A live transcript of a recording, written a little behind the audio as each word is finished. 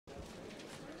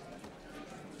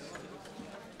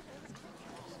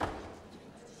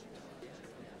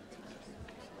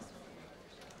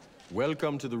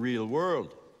Welcome to the real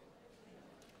world,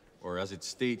 or as it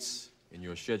states in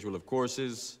your schedule of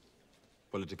courses,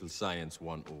 Political Science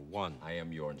 101. I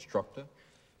am your instructor.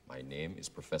 My name is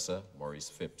Professor Maurice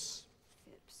Phipps.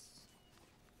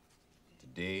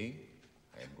 Today,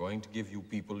 I am going to give you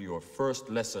people your first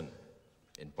lesson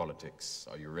in politics.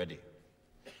 Are you ready?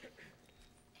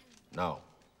 Now,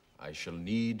 I shall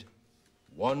need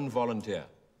one volunteer.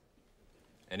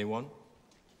 Anyone?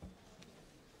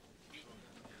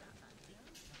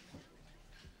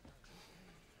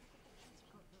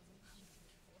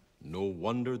 No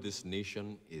wonder this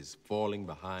nation is falling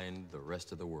behind the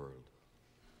rest of the world.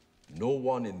 No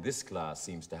one in this class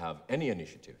seems to have any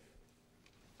initiative.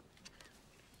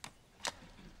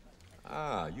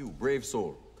 Ah, you brave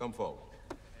soul, come forward.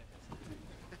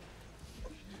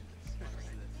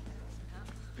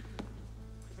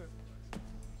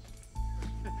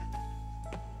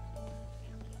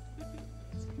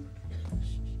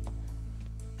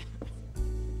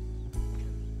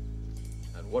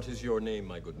 What is your name,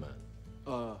 my good man?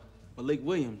 Malik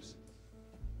Williams.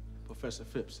 Professor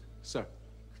Phipps, sir.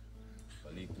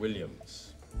 Malik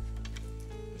Williams.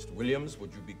 Mr. Williams,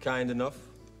 would you be kind enough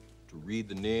to read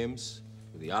the names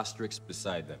with the asterisk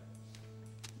beside them?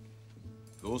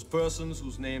 Those persons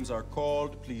whose names are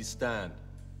called, please stand.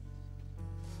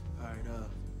 All right,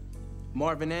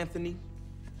 Marvin Anthony,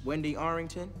 Wendy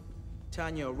Arrington,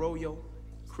 Tanya Arroyo,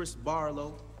 Chris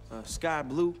Barlow, Sky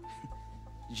Blue,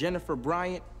 Jennifer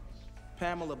Bryant,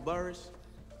 Pamela Burris,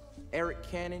 Eric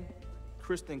Cannon,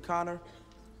 Kristen Connor,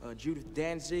 Judith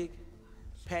Danzig,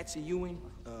 Patsy Ewing,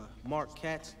 Mark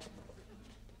Katz,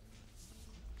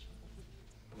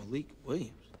 Malik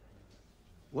Williams.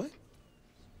 What?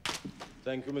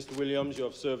 Thank you, Mr. Williams. You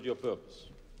have served your purpose.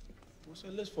 What's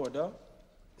that list for, dog?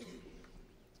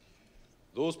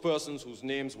 Those persons whose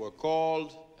names were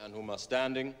called and whom are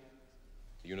standing,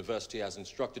 the university has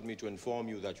instructed me to inform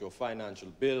you that your financial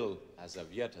bill, as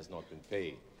of yet, has not been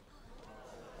paid.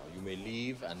 Now, you may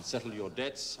leave and settle your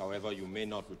debts. However, you may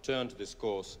not return to this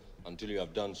course until you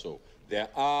have done so. There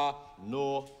are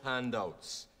no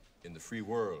handouts in the free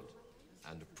world,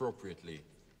 and appropriately,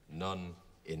 none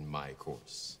in my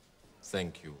course.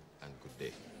 Thank you, and good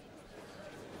day.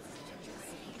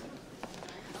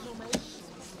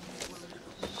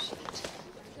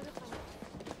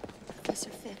 Professor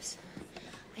Phipps,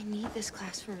 I need this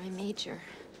class for my major.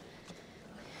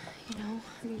 You know,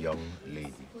 I mean... Young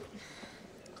lady,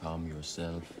 calm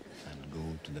yourself and go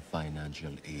to the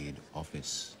financial aid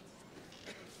office.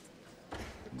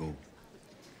 Go.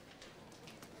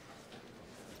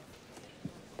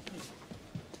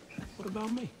 What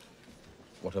about me?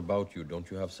 What about you? Don't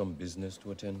you have some business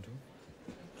to attend to?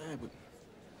 Man, but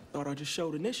I thought I just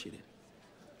showed initiative.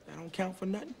 That don't count for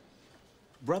nothing,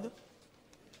 brother.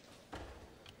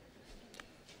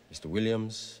 Mr.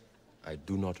 Williams, I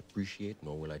do not appreciate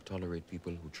nor will I tolerate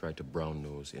people who try to brown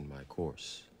nose in my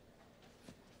course.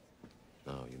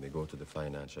 Now, you may go to the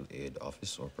financial aid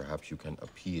office, or perhaps you can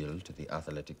appeal to the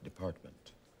athletic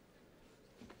department.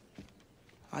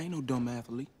 I ain't no dumb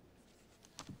athlete.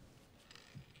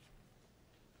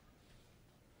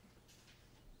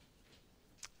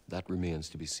 That remains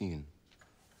to be seen.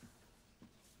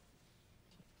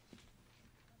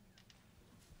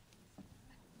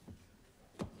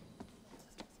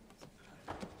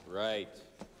 Right.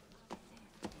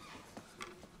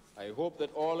 I hope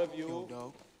that all of you Yo,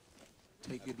 dog.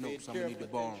 Take good notes. I'm paid gonna need to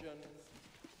borrow. careful attention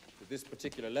to this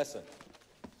particular lesson.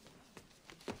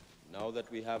 Now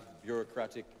that we have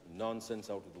bureaucratic nonsense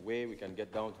out of the way, we can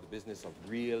get down to the business of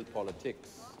real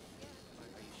politics.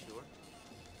 Are you sure?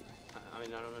 I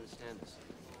mean, I don't understand this.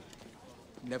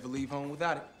 Never leave home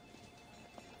without it.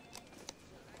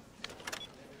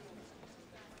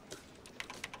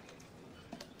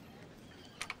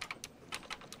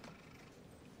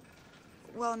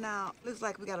 Well, now, looks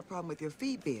like we got a problem with your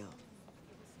fee bill.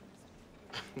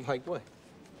 Like what?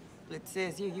 Well, it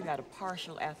says here you got a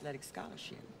partial athletic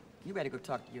scholarship. You better go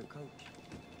talk to your coach.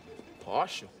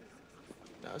 Partial?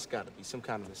 Now, it's gotta be some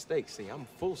kind of mistake. See, I'm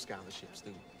a full scholarship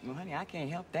student. Well, honey, I can't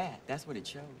help that. That's what it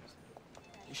shows.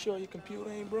 You sure your computer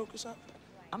ain't broke or something?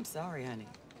 I'm sorry, honey.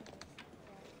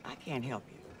 I can't help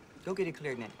you. Go get it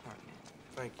cleared in that department.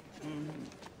 Thank you.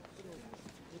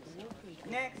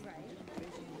 Next.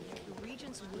 The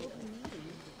regents will be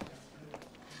needing.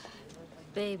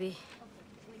 Baby,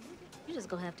 you're just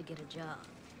gonna have to get a job.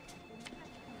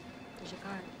 Here's your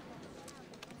card.